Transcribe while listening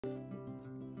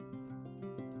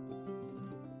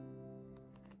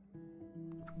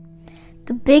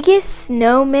The Biggest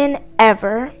Snowman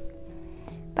Ever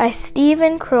by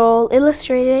Stephen Kroll,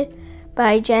 illustrated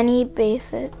by Jenny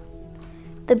Bassett.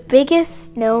 The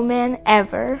Biggest Snowman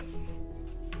Ever.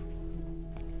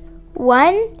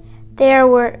 Once there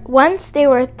were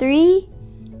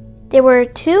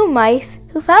two mice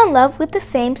who fell in love with the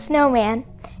same snowman,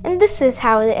 and this is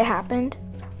how it happened.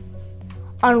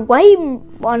 On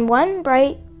one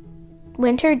bright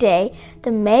winter day,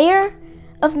 the mayor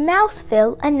of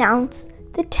Mouseville announced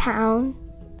the town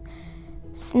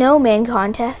snowman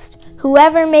contest.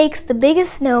 Whoever makes the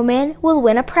biggest snowman will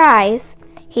win a prize,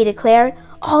 he declared.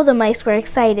 All the mice were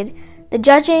excited. The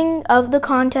judging of the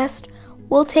contest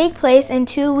will take place in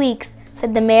 2 weeks,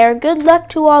 said the mayor. Good luck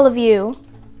to all of you.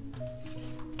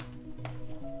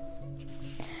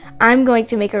 I'm going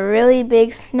to make a really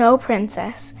big snow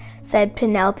princess, said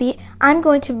Penelope. I'm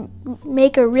going to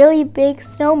make a really big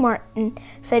snow martin,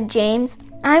 said James.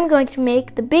 I'm going to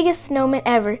make the biggest snowman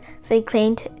ever, said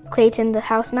Clayton the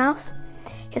house mouse.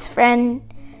 His friend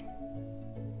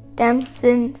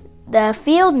Dempson the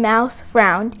field mouse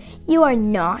frowned. You are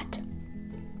not.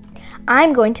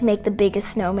 I'm going to make the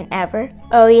biggest snowman ever.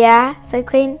 Oh yeah, said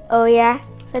Clayton. Oh yeah,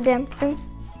 said Dempson.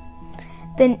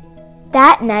 Then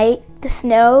that night, it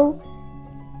snowed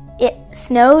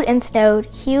and snowed.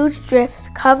 Huge drifts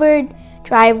covered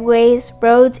driveways,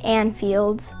 roads, and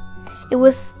fields. It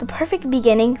was the perfect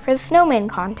beginning for the snowman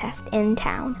contest in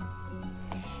town.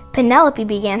 Penelope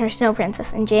began her snow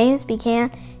princess, and James began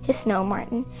his snow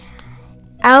martin.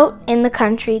 Out in the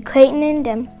country, Clayton and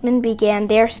Dempson began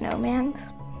their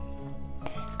snowmans.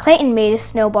 Clayton made a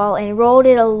snowball and rolled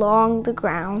it along the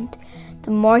ground.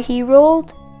 The more he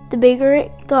rolled, the bigger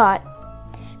it got.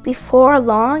 Before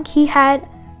long, he had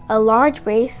a large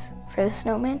race for the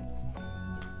snowman.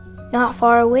 Not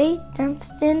far away,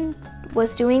 Dempson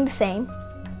was doing the same.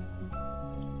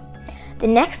 The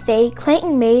next day,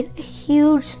 Clayton made a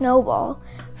huge snowball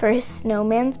for his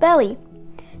snowman's belly.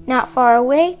 Not far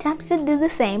away, Dempson did the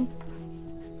same.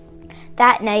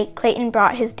 That night, Clayton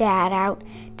brought his dad out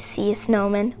to see a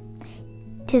snowman.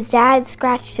 His dad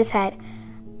scratched his head.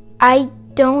 I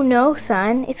don't know,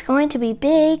 son. It's going to be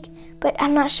big, but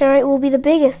I'm not sure it will be the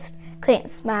biggest. Clayton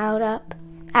smiled up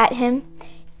at him.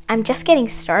 I'm just getting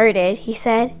started, he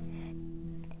said.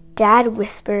 Dad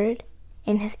whispered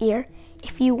in his ear,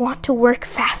 if you want to work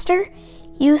faster,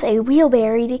 use a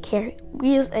wheelbarrow to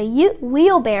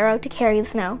carry the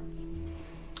snow.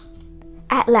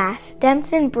 At last,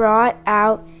 Dempson brought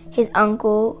out his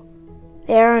uncle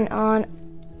Veron.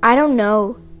 I don't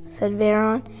know, said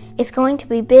Veron. It's going to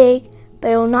be big,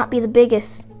 but it will not be the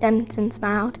biggest. Dempson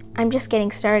smiled. I'm just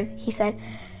getting started, he said.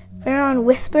 Veron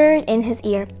whispered in his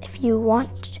ear, if you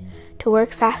want to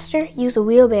work faster, use a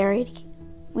wheelbarrow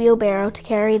to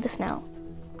carry the snow.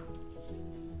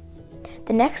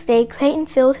 The next day, Clayton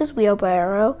filled his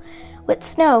wheelbarrow with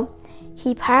snow.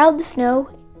 He piled the snow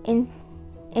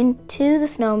into the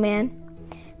snowman.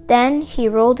 Then he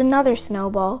rolled another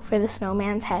snowball for the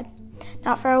snowman's head.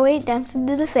 Not far away, Dempson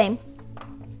did the same.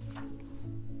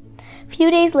 A few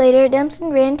days later, Dempson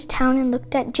ran to town and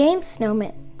looked at James Snow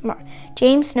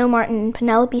Martin and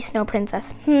Penelope Snow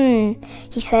Princess.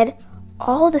 He said,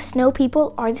 all the snow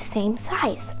people are the same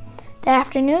size. That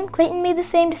afternoon, Clayton made the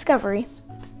same discovery.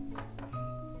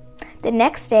 The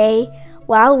next day,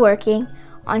 while working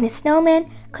on his snowman,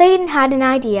 Clayton had an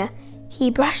idea. He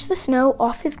brushed the snow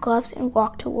off his gloves and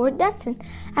walked toward Dempson.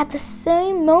 At the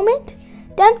same moment,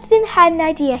 Dempson had an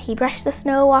idea. He brushed the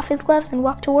snow off his gloves and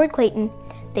walked toward Clayton.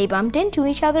 They bumped into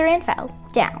each other and fell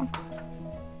down.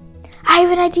 I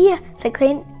have an idea, said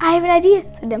Clayton. I have an idea,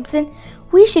 said Dempson.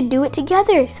 We should do it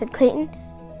together, said Clayton.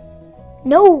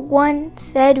 No one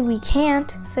said we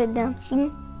can't, said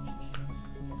Dempson.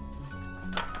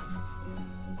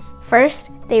 First,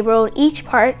 they rolled each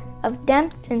part of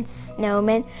Dempson's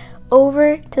snowman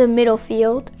over to the middle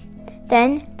field.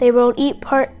 Then they rolled each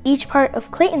part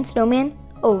of Clayton's snowman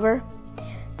over.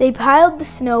 They piled the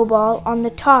snowball on the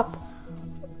top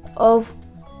of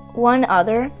one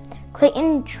other.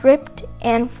 Clayton dripped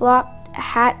and flopped a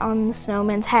hat on the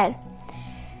snowman's head.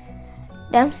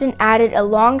 Dempson added a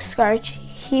long scarf,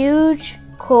 huge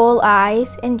coal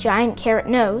eyes, and giant carrot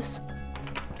nose.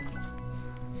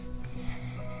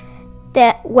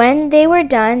 That when they were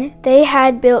done, they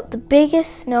had built the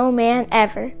biggest snowman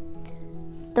ever.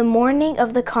 The morning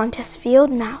of the contest,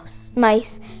 field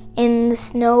mice in the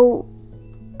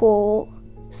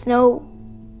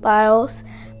snowballs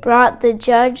brought the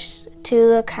judge to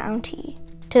the country.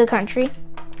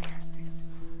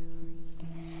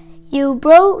 You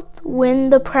both win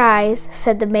the prize,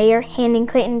 said the mayor, handing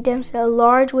Clayton and Dempson a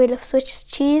large weight of Swiss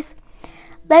cheese.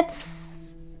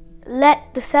 Let's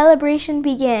let the celebration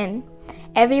begin.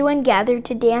 Everyone gathered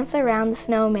to dance around the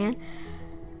snowman.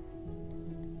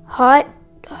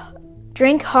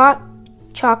 Drink hot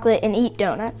chocolate and eat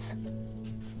donuts.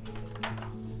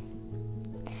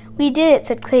 We did it,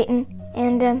 said Clayton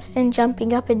and Dempston,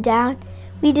 jumping up and down.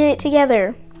 We did it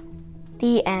together.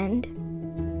 The end.